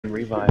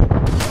Revive.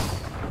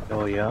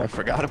 Oh yeah. I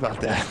forgot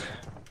about that.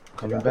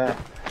 Coming back.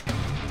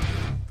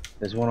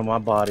 There's one on my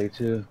body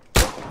too.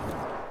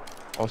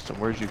 Austin,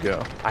 where'd you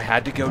go? I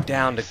had to go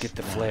down to get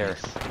the flare.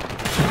 We're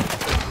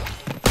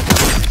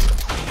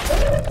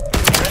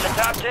in the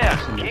top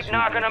 10. Keep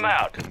knocking them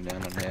out. Coming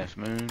down on Half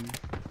Moon.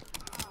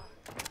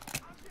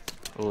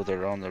 Oh,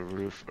 they're on the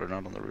roof, or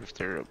not on the roof,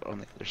 they're on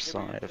the other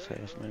side of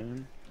Half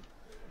Moon.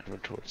 Over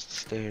towards the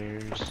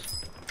stairs.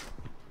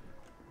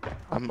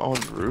 I'm on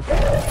the roof. You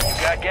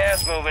got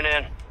gas moving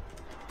in.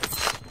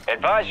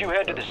 Advise you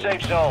head to the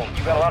safe zone.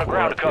 You got a lot of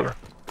ground to cover.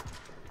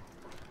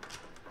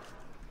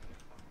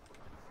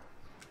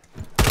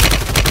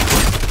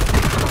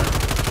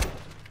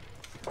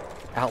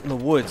 Out in the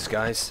woods,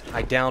 guys.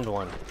 I downed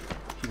one.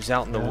 He was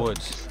out in the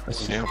woods. I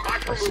see him.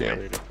 I see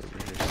him.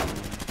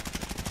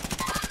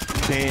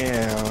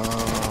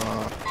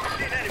 Damn.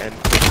 And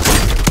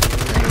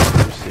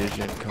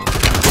precision coming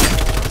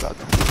about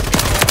to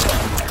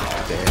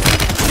damn.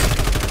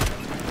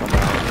 Come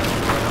out.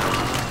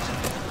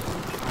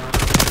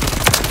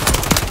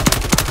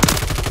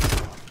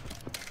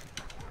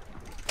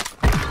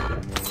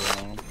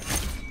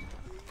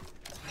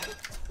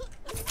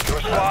 Your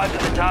squad's in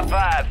the top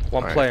 5.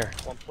 One All right. player.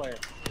 One player.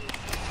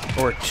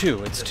 Or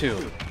two. It's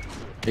two.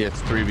 Yeah,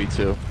 it's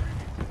 3v2.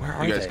 Where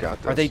are You guys they? got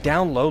this. Are they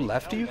down low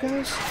left of you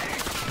guys?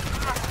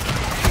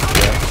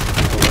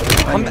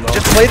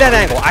 Just play that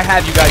angle. I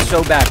have you guys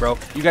so bad, bro.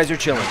 You guys are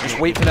chilling. Just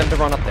wait for them to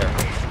run up there.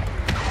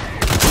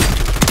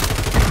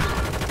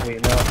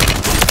 Wait, no.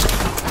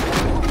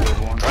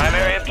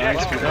 Primary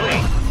objective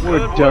complete.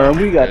 We're done.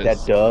 We got that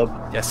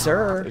dub. Yes,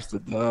 sir. There's the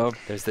dub.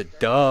 There's the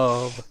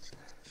dub.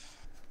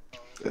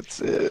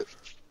 That's it.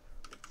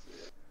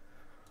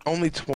 Only 20.